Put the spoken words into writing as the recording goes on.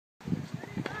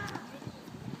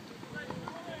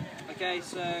Okay,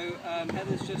 so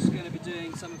Heather's just going to be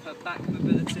doing some of her back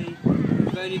mobility.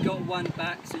 You've only got one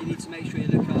back, so you need to make sure you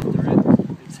look after it.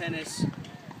 In tennis,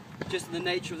 just the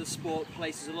nature of the sport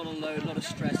places a lot of load, a lot of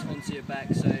stress onto your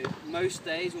back. So most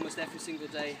days, almost every single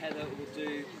day, Heather will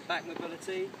do back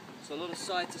mobility. So a lot of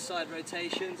side-to-side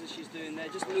rotations as she's doing there,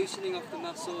 just loosening off the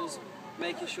muscles,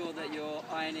 making sure that you're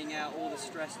ironing out all the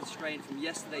stress and strain from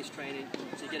yesterday's training,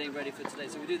 so you're getting ready for today.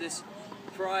 So we do this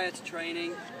prior to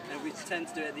training, and we tend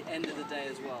to do it at the end of the day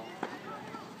as well.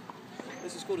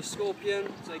 This is called a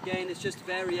scorpion. So again, it's just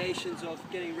variations of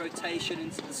getting rotation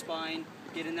into the spine,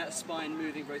 getting that spine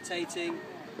moving, rotating,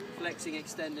 flexing,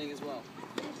 extending as well.